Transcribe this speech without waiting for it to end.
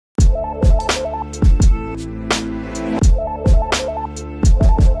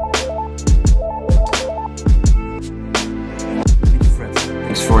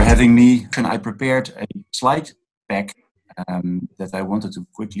I prepared a slide pack that I wanted to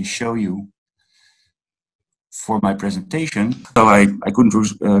quickly show you for my presentation. So I couldn't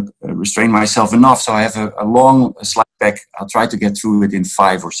restrain myself enough, so I have a long slide pack. I'll try to get through it in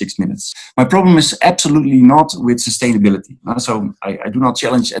 5 or 6 minutes. My problem is absolutely not with sustainability. So I do not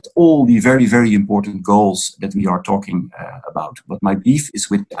challenge at all the very, very important goals that we are talking about. But my beef is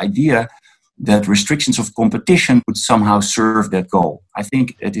with the idea that restrictions of competition would somehow serve that goal. I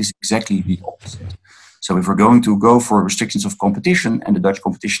think it is exactly the opposite. So if we're going to go for restrictions of competition, and the Dutch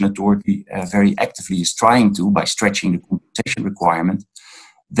Competition Authority very actively is trying to by stretching the compensation requirement,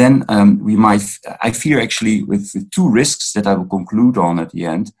 then we might, I fear actually with 2 risks that I will conclude on at the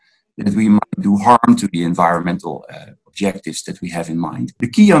end, that we might do harm to the environmental objectives that we have in mind. The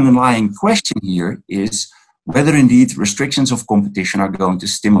key underlying question here is whether indeed restrictions of competition are going to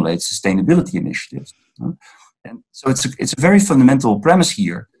stimulate sustainability initiatives. And so it's a very fundamental premise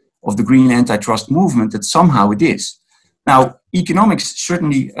here of the green antitrust movement that somehow it is. Now, economics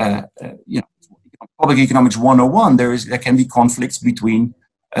certainly, public economics 101, there can be conflicts between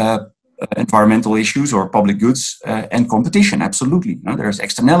environmental issues or public goods and competition, absolutely. There's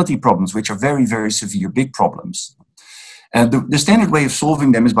externality problems, which are very, very severe, big problems. The standard way of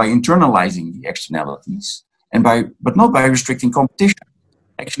solving them is by internalizing the externalities, but not by restricting competition.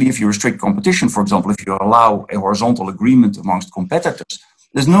 Actually, if you restrict competition, for example, if you allow a horizontal agreement amongst competitors,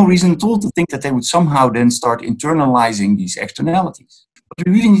 there's no reason at all to think that they would somehow then start internalizing these externalities. But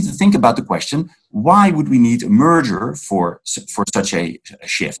we really need to think about the question, why would we need a merger for such a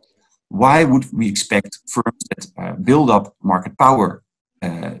shift? Why would we expect firms that build up market power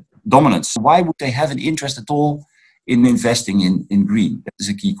dominance? Why would they have an interest at all in investing in green? That is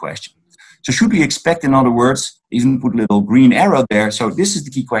a key question. So should we expect, in other words, even put a little green arrow there. So this is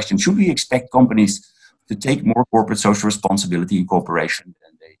the key question. Should we expect companies to take more corporate social responsibility in cooperation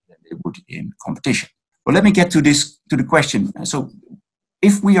than they would in competition? Well, let me get to the question. So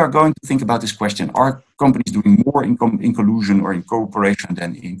if we are going to think about this question, are companies doing more in collusion or in cooperation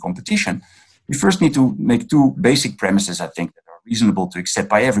than in competition? We first need to make 2 basic premises, I think, that are reasonable to accept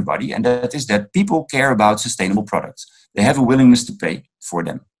by everybody. And that is that people care about sustainable products. They have a willingness to pay for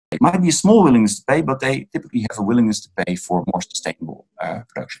them. It might be a small willingness to pay, but they typically have a willingness to pay for more sustainable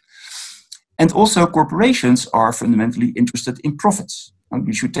production. And also, corporations are fundamentally interested in profits. And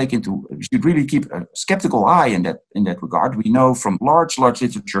we should really keep a skeptical eye in that regard. We know from large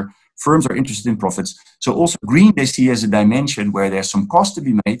literature, firms are interested in profits. So also green they see as a dimension where there's some cost to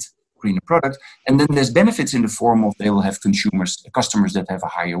be made, greener product, and then there's benefits in the form of they will have customers that have a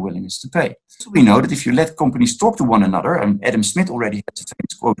higher willingness to pay. So we know that if you let companies talk to one another, and Adam Smith already has a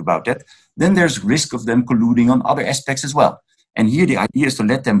famous quote about that, then there's risk of them colluding on other aspects as well. And here the idea is to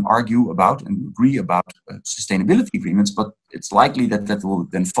let them argue about and agree about sustainability agreements, but it's likely that will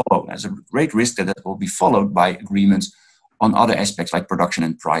then follow. There's a great risk that will be followed by agreements on other aspects like production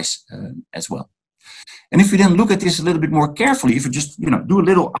and price as well. And if we then look at this a little bit more carefully, if we just do a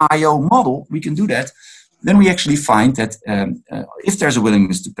little IO model, we can do that, then we actually find that if there's a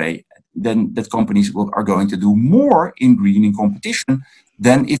willingness to pay, then that companies are going to do more in green in competition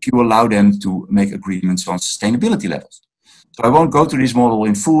than if you allow them to make agreements on sustainability levels. So I won't go to this model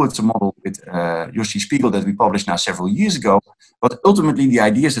in full. It's a model with Yoshi Spiegel that we published now several years ago. But ultimately, the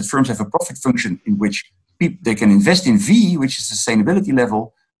idea is that firms have a profit function in which they can invest in V, which is sustainability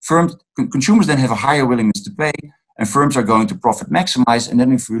level. Consumers then have a higher willingness to pay, and firms are going to profit maximize. And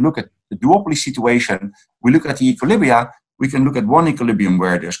then if we look at the duopoly situation, we look at the equilibria, we can look at one equilibrium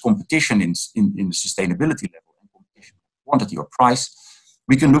where there's competition in the sustainability level and competition, quantity or price.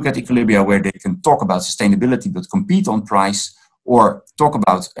 We can look at equilibria where they can talk about sustainability but compete on price, or talk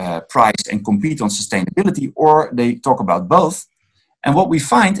about price and compete on sustainability, or they talk about both. And what we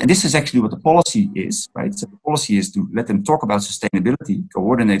find, and this is actually what the policy is, right? So the policy is to let them talk about sustainability,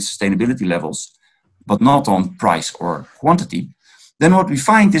 coordinate sustainability levels, but not on price or quantity. Then what we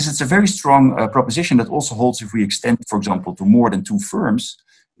find is it's a very strong proposition that also holds if we extend, for example, to more than 2 firms.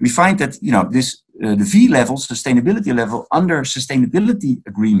 We find that the V level, sustainability level, under sustainability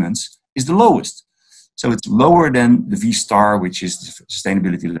agreements is the lowest. So it's lower than the V star, which is the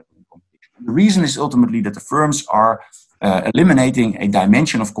sustainability level. The reason is ultimately that the firms are eliminating a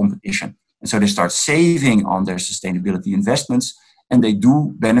dimension of competition. And so they start saving on their sustainability investments, and they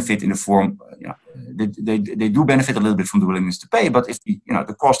do benefit in the form, they do benefit a little bit from the willingness to pay, but if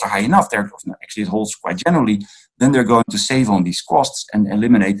the costs are high enough, actually it holds quite generally, then they're going to save on these costs and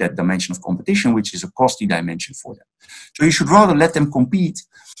eliminate that dimension of competition, which is a costly dimension for them. So you should rather let them compete.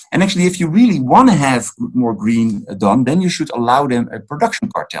 And actually, if you really want to have more green done, then you should allow them a production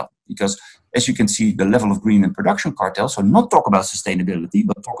cartel, because as you can see, the level of green in production cartels, so not talk about sustainability,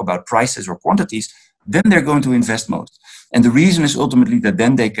 but talk about prices or quantities, then they're going to invest most. And the reason is ultimately that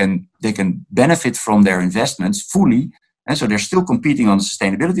then they can benefit from their investments fully. And so they're still competing on the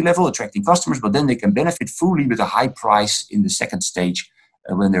sustainability level, attracting customers, but then they can benefit fully with a high price in the second stage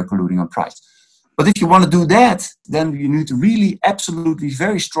when they're colluding on price. But if you want to do that, then you need to really absolutely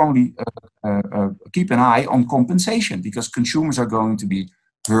very strongly keep an eye on compensation, because consumers are going to be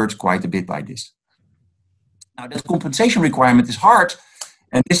hurt quite a bit by this. Now, that compensation requirement is hard.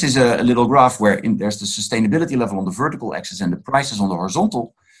 And this is a little graph where there's the sustainability level on the vertical axis and the prices on the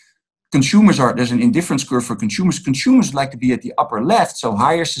horizontal. There's an indifference curve for consumers. Consumers like to be at the upper left, so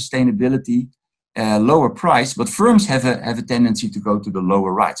higher sustainability, lower price, but firms have a tendency to go to the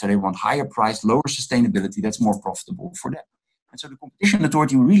lower right. So they want higher price, lower sustainability, that's more profitable for them. And so the competition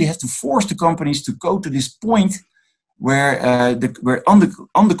authority really has to force the companies to go to this point where on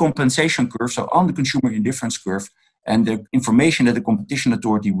the compensation curve, so on the consumer indifference curve, and the information that the competition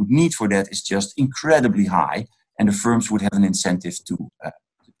authority would need for that is just incredibly high, and the firms would have an incentive to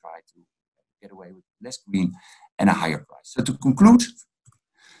try to get away with less green and a higher price. So to conclude,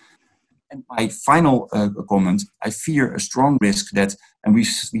 and my final comment, I fear a strong risk that, and we've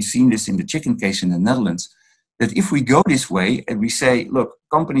seen this in the chicken case in the Netherlands, that if we go this way and we say, look,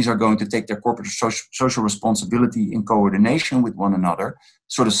 companies are going to take their corporate social responsibility in coordination with one another,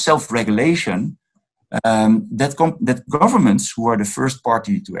 sort of self-regulation, that governments, who are the first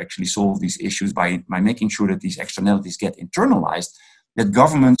party to actually solve these issues by making sure that these externalities get internalized, that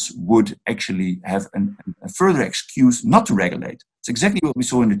governments would actually have a further excuse not to regulate. It's exactly what we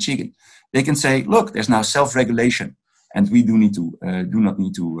saw in the chicken. They can say, look, there's now self-regulation, and we do not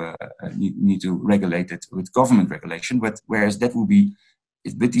need to regulate it with government regulation. But whereas that would be,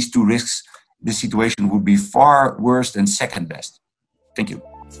 with these two risks, the situation would be far worse than second best. Thank you.